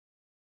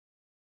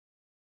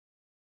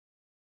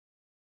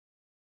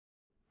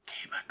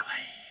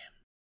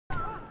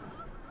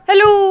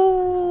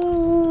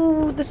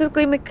Hello! This is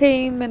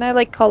Acclaim, and I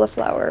like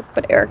cauliflower,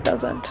 but Eric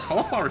doesn't.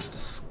 Cauliflower is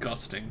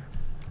disgusting.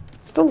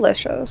 It's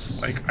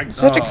delicious. Like, you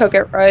just have to cook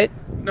it right.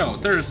 No,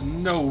 there's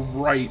no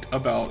right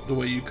about the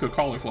way you cook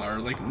cauliflower.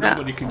 Like,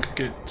 nobody can cook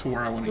it to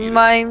where I want to eat it.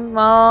 My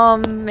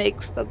mom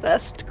makes the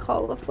best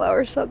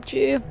cauliflower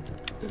sabji.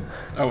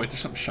 Oh wait, there's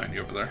something shiny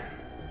over there.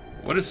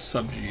 What is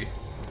sabji?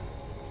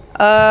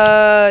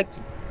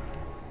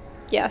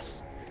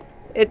 Yes.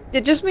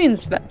 It just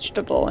means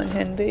vegetable in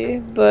Hindi,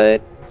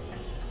 but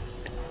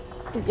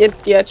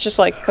it's just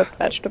like cooked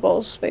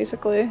vegetables,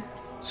 basically.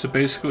 So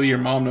basically your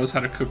mom knows how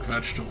to cook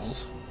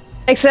vegetables.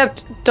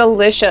 Except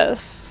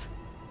delicious.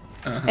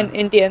 And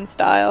Indian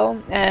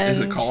style. And is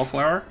it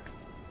cauliflower?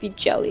 Be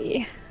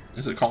jelly.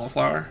 Is it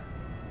cauliflower?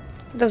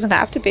 It doesn't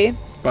have to be.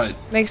 But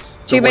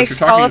she makes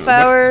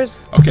cauliflowers.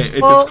 Okay, if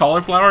it's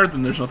cauliflower,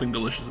 then there's nothing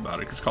delicious about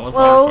it because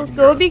cauliflower. Well,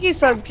 gobi ki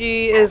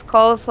sabji is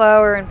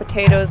cauliflower and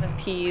potatoes and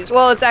peas.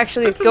 Well, it's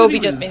actually gobi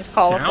just means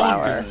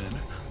cauliflower. Good.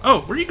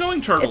 Oh, where are you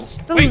going, Turtle? It's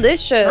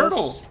delicious. Wait,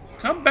 Turtle,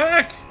 come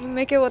back. You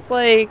make it with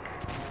like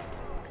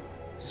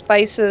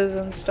spices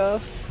and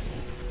stuff.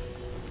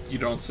 You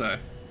don't say.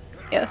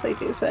 Yes, I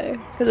do say,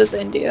 because it's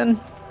Indian.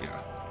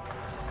 Yeah.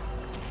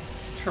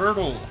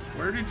 Turtle,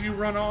 where did you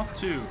run off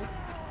to?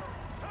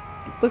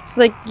 It looks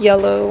like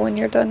yellow when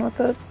you're done with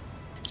it.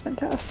 It's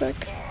fantastic.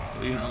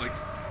 You know, like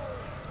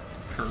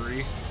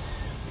curry?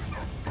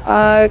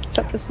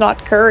 Except it's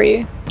not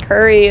curry.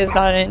 Curry is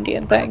not an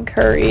Indian thing.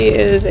 Curry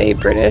is a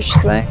British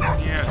thing.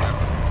 Yeah.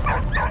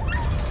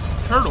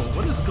 Turtle,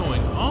 what is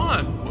going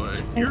on? What?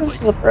 I think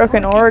this is a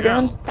broken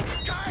organ.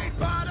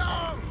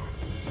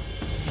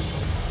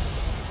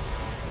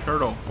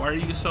 Turtle, why are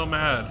you so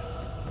mad?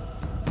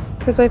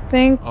 Because I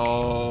think...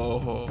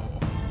 Oh.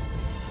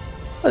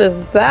 What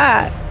is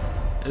that?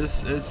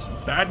 It's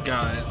bad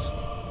guys.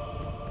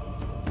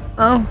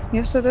 Oh,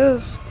 yes it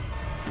is.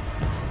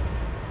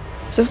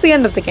 Is this the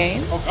end of the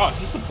game? Oh god,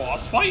 is this a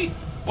boss fight?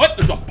 What?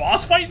 There's a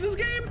boss fight in this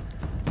game?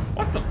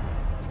 What the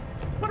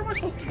what am I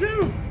supposed to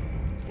do?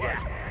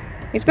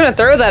 He's gonna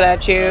throw that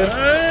at you.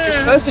 What you're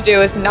supposed to do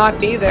is not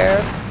be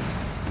there.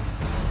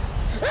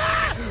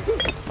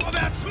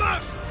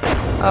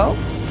 Oh?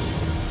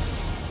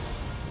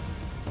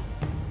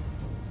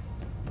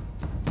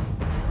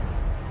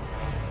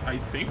 I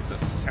think the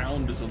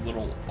sound is a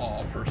little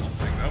off or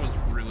something. That was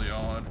really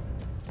odd.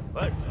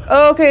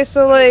 Oh, okay,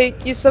 so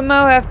like, you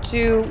somehow have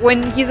to,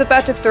 when he's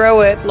about to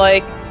throw it,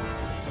 like,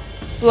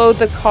 blow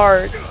the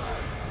cart.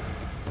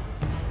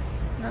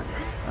 Not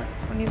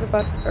when he's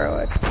about to throw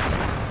it.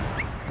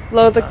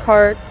 Blow the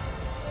cart.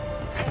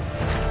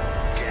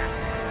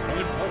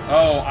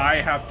 Oh, I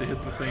have to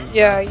hit the thing.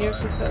 Yeah, you have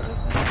to hit the thing.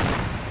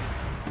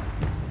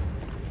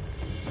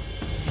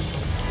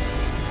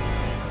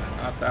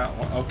 Not that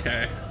one.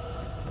 Okay.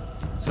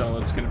 So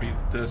it's gonna be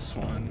this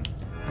one.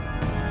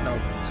 No,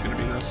 it's gonna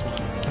be this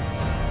one.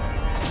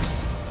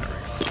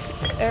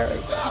 There we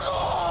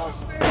go.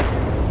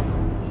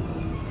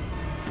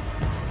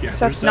 Yeah, just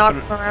have to knock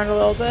him around a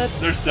little bit.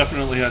 There's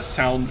definitely a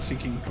sound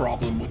syncing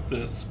problem with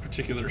this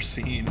particular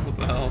scene. What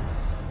the hell?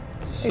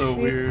 This is so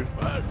weird.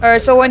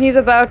 Alright, so when he's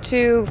about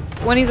to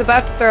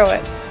throw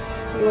it.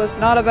 He was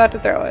not about to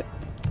throw it.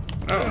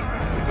 No,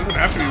 it doesn't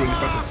have to be when he's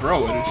about to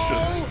throw it, it's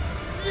just...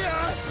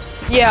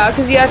 Yeah,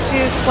 because you have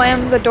to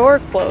slam the door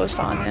closed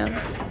on him.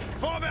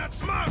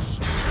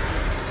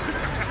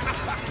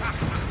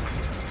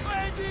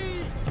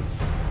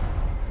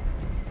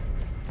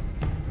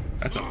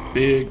 That's a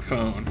big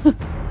phone.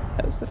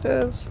 Yes, it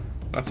is.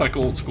 That's like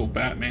old school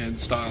Batman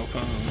style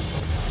phone.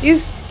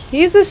 He's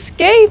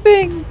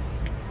escaping.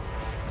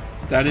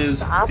 That is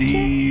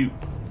the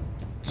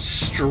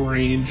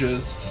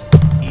strangest,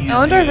 easiest... I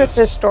wonder if it's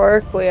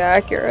historically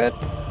accurate.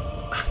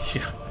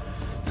 Yeah.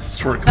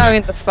 Historically. I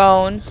mean the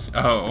phone.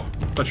 Oh,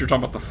 I thought you were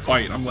talking about the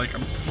fight. I'm like,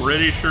 I'm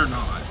pretty sure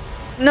not.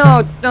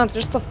 No,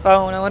 just the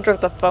phone. I wonder if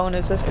the phone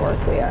is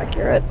historically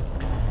accurate.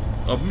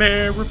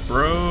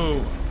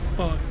 Bro.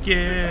 Fuck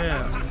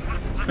yeah.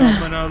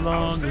 Coming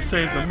along to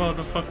save the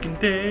motherfucking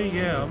day.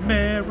 Yeah,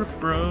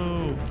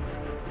 bro.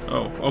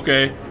 Oh,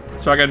 okay.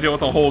 So I gotta deal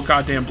with a whole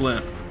goddamn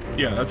blimp.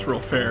 Yeah, that's real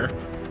fair.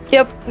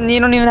 Yep, you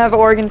don't even have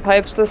organ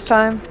pipes this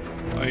time.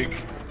 Like,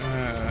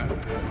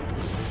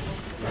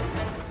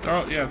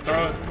 throw it.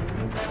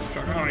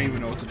 I don't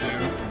even know what to do.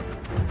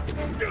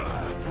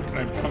 Can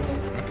I pump?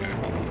 Okay,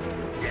 hold on.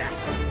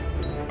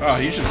 Oh,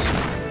 he's just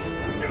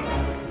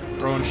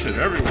throwing shit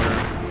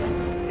everywhere.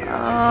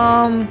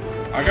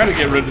 I gotta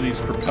get rid of these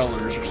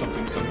propellers or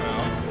something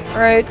somehow.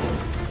 Right.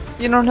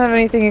 You don't have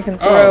anything you can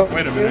throw. Oh,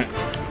 wait a minute.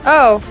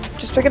 Oh,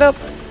 just pick it up.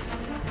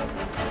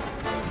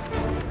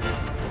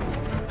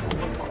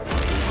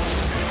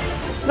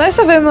 It's nice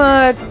of him,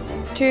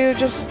 to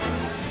just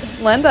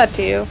lend that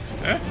to you.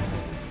 Eh?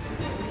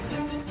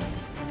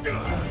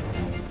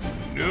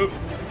 Nope.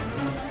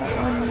 That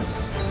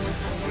one's...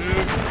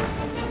 Nope.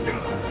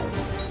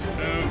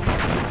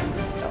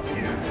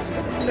 It's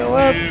gonna blow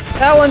up.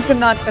 That one's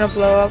not gonna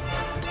blow up.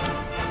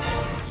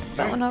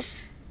 That one up.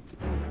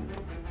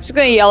 Just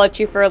gonna yell at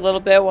you for a little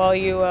bit while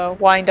you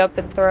wind up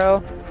and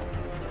throw.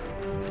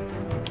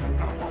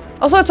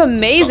 Also, it's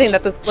amazing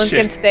that this blimp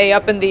can stay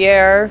up in the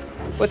air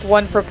with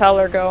one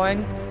propeller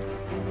going.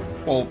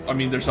 Well, I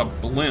mean, there's a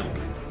blimp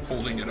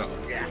holding it up.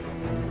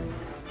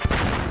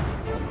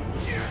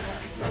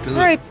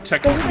 Right,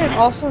 doesn't it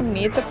also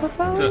need the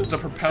propellers? The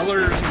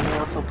propellers are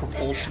more for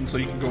propulsion so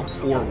you can go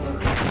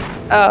forward.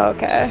 Oh,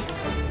 okay.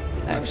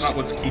 That's not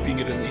what's keeping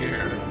it in the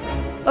air.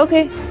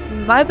 Okay,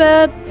 my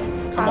bad.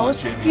 I was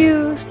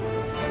confused.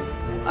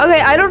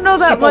 Okay, I don't know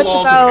that much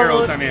about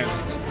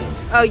aerodynamics.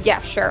 Oh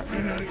yeah, sure.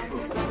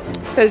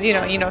 Because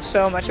you know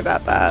so much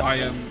about that. I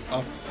am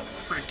a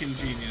freaking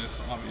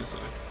genius, obviously.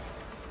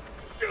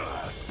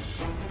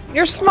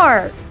 You're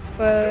smart,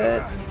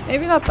 but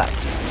maybe not that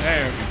smart.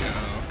 There we go.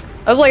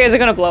 I was like, is it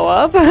gonna blow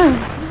up? Yeah,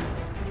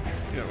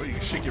 well, you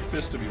can shake your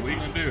fist at me. What are you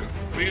gonna do?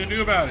 What are you gonna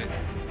do about it?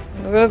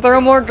 I'm gonna throw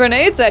more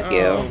grenades at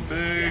you. Oh,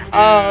 big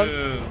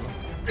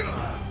deal.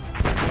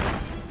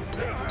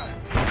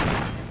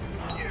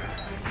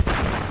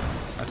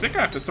 I think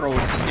I have to throw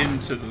it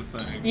into the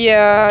thing.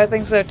 Yeah, I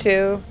think so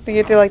too. I think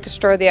you have to like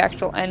destroy the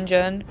actual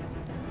engine.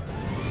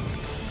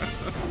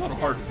 That's a little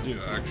hard to do,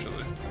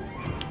 actually.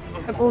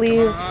 I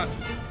believe.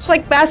 It's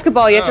like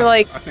basketball. You have to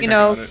like,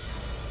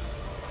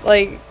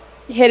 like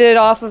hit it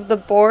off of the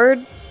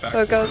board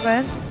so it goes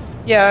in.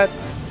 Yeah,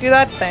 do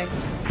that thing.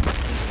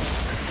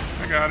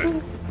 I got it.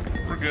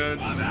 We're good.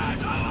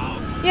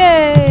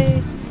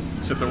 Yay!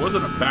 Except there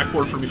wasn't a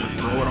backboard for me to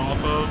throw it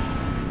off of.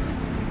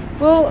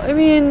 Well, I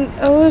mean,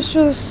 it was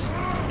just...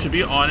 To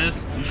be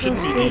honest, you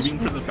shouldn't be aiming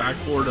for the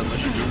backboard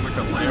unless you're doing like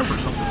a layup or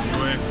something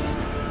anyway.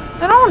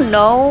 I don't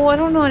know. I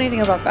don't know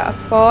anything about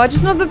basketball. I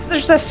just know that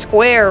there's a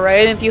square,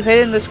 right? And if you hit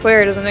in the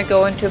square, doesn't it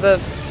go into the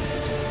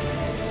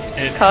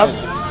cup?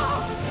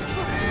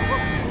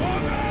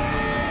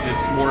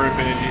 It's more of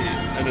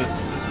an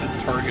assisted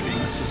targeting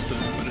system,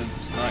 but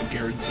it's not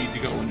guaranteed to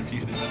go in if you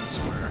hit it in the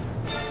square.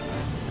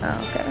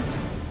 Oh, okay.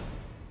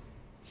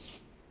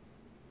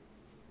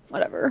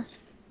 Whatever.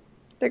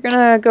 They're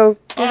gonna go.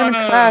 They're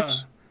gonna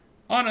crash.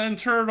 Anna and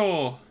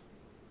Turtle.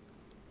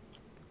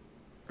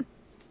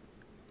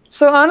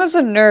 So Anna's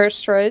a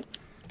nurse, right?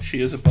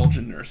 She is a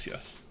Belgian nurse,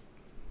 yes.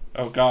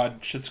 Oh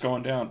god, shit's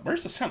going down.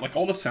 Where's the sound? Like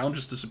all the sound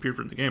just disappeared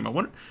from the game.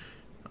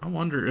 I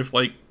wonder if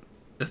like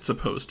it's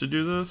supposed to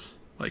do this,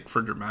 like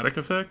for dramatic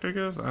effect. I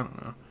guess I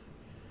don't know.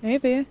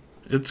 Maybe.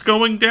 It's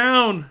going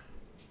down.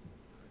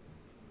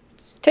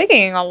 It's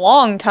taking a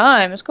long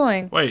time. It's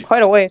going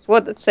quite a ways.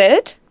 What? That's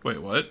it?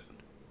 Wait, what?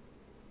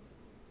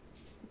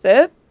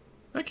 That's it?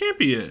 That can't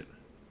be it.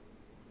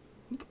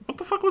 What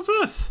the fuck was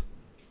this?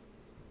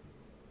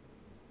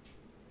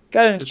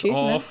 Got an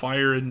achievement. It's all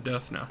fire and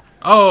death now.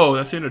 Oh,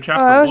 that's the end of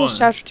chapter 1.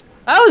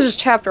 That was just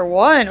chapter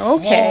 1.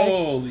 Okay.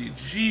 Holy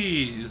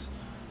jeez.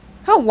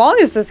 How long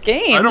is this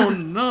game? I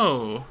don't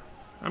know.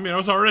 I mean, I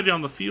was already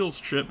on the Fields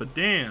trip, but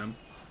damn.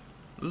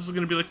 This is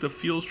going to be like the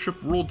Fields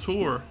trip world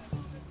tour.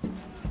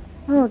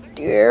 Oh,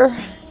 dear.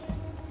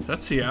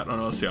 That's Seattle.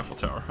 No, that's the Eiffel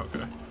Tower.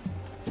 Okay.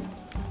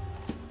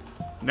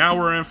 Now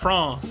we're in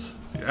France.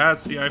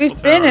 That's the Eiffel Tower.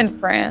 We've been in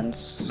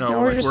France. No,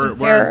 we're in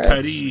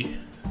Paris.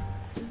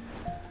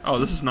 Oh,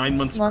 this is 9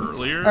 months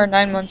earlier? Or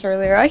 9 months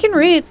earlier. I can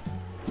read.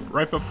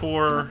 Right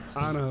before...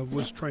 Anna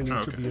was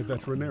training to be a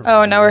veterinarian.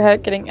 Oh, now we're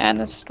getting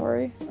Anna's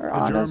story. Or the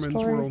Anna's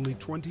Germans story. were only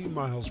 20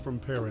 miles from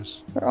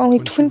Paris. They're only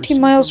 20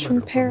 miles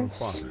from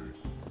Paris.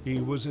 He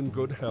was in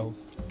good health,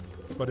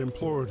 but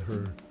implored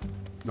her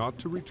not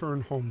to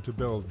return home to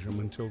Belgium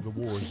until the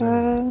war's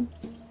end.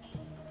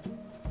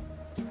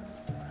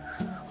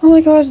 Oh my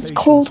god, it's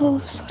cold all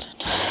of a sudden.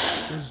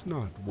 Is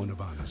not one of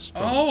Anna's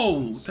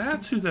oh,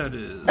 that's who that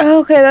is.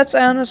 Okay, that's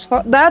Anna's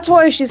father. That's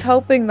why she's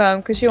helping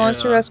them, because she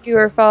wants to rescue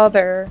her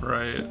father.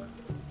 Right.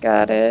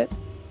 Got it.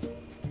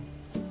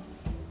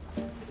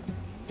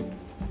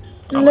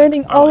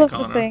 Learning all of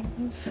the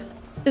things.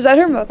 Is that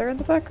her mother in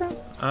the background?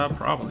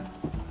 Probably.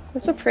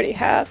 That's a pretty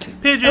hat.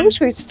 Pigeon! I wish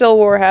we still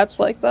wore hats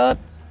like that.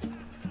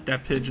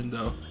 That pigeon,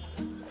 though.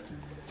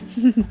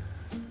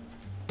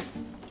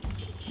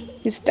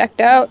 He's decked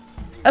out.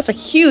 That's a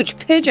huge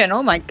pigeon,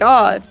 oh my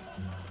god.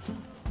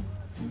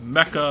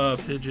 Mecha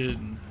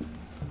pigeon.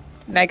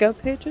 Mega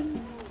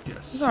pigeon?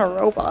 Yes. He's not a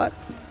robot.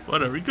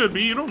 Whatever, he could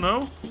be, you don't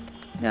know.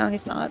 No,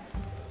 he's not.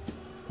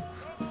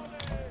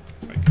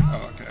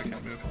 Oh, okay, I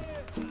can't move.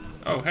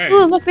 Oh, hey.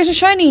 Ooh, look, there's a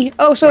shiny!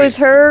 Oh, so is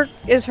her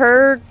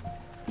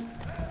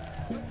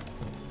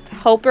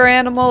helper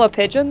animal a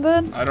pigeon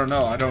then? I don't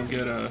know, I don't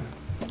get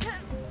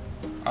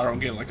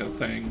like a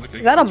thing. Like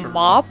is that a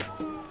mop?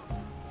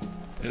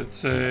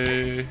 It's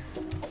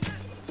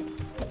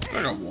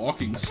like a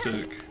walking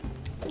stick.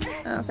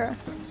 Okay.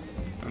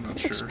 I'm not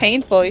sure. It's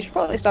painful. You should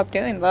probably stop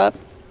doing that.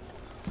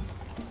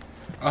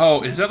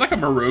 Oh, is that like a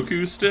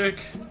Moroku stick?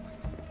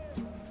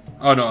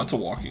 Oh no, it's a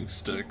walking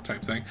stick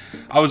type thing.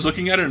 I was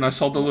looking at it and I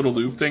saw the little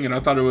loop thing and I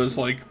thought it was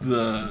like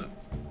the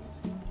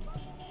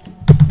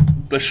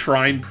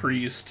shrine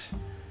priest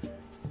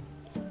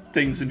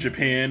things in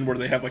Japan where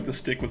they have like the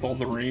stick with all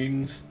the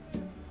rings.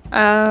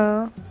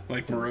 Oh.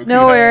 Like Moroku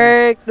No, does.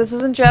 Eric, this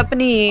isn't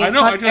Japanese. I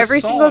know, Not I just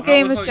every saw single it,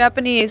 game is like,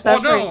 Japanese. Oh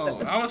That's no,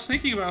 right. I was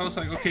thinking about it, I was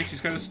like, okay, she's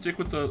got a stick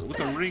with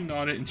a ring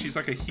on it, and she's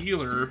like a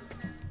healer.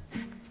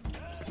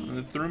 And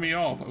it threw me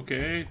off,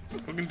 okay?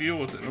 Fucking deal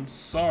with it, I'm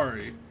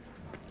sorry.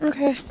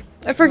 Okay,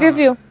 I forgive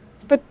you,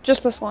 but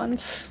just this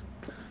once.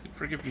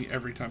 Forgive me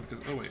every time,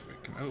 because, oh wait,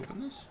 can I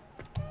open this?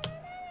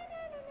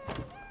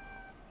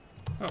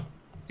 Oh,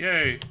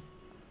 yay.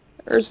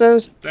 There's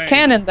those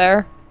cannon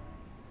there.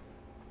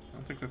 I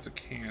don't think that's a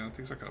can. I think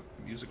it's like a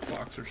music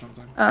box or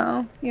something.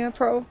 Oh, yeah,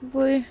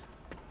 probably.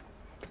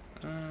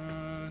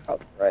 Oh,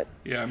 right.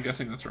 Yeah, I'm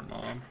guessing that's her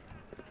mom.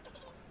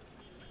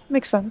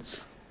 Makes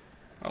sense.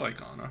 I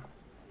like Anna.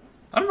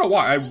 I don't know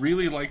why. I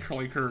really like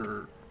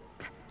her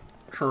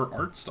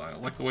art style.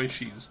 Like the way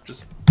she's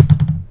just...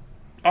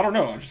 I don't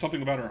know. Just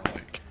something about her I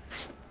like.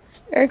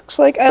 Eric's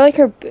like, I like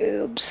her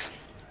boobs.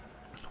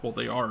 Well,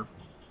 they are,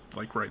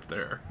 like, right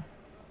there.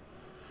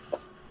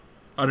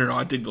 I don't know.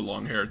 I dig the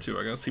long hair, too,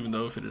 I guess, even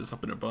though if it is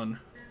up in a bun.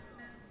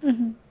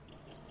 Mm-hmm.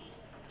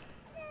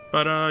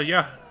 But,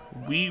 yeah.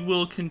 We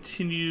will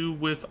continue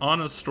with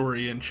Anna's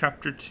story in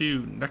Chapter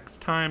 2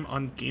 next time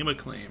on Game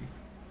Acclaim.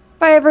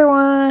 Bye,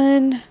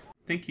 everyone!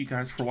 Thank you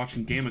guys for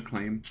watching Game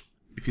Acclaim.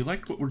 If you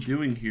liked what we're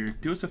doing here,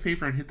 do us a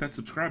favor and hit that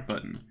subscribe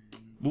button.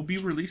 We'll be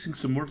releasing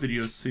some more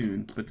videos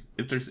soon, but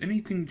if there's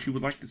anything that you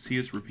would like to see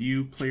us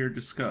review, play, or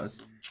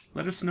discuss,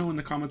 let us know in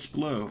the comments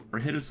below, or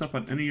hit us up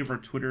on any of our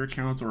Twitter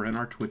accounts or in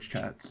our Twitch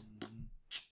chats.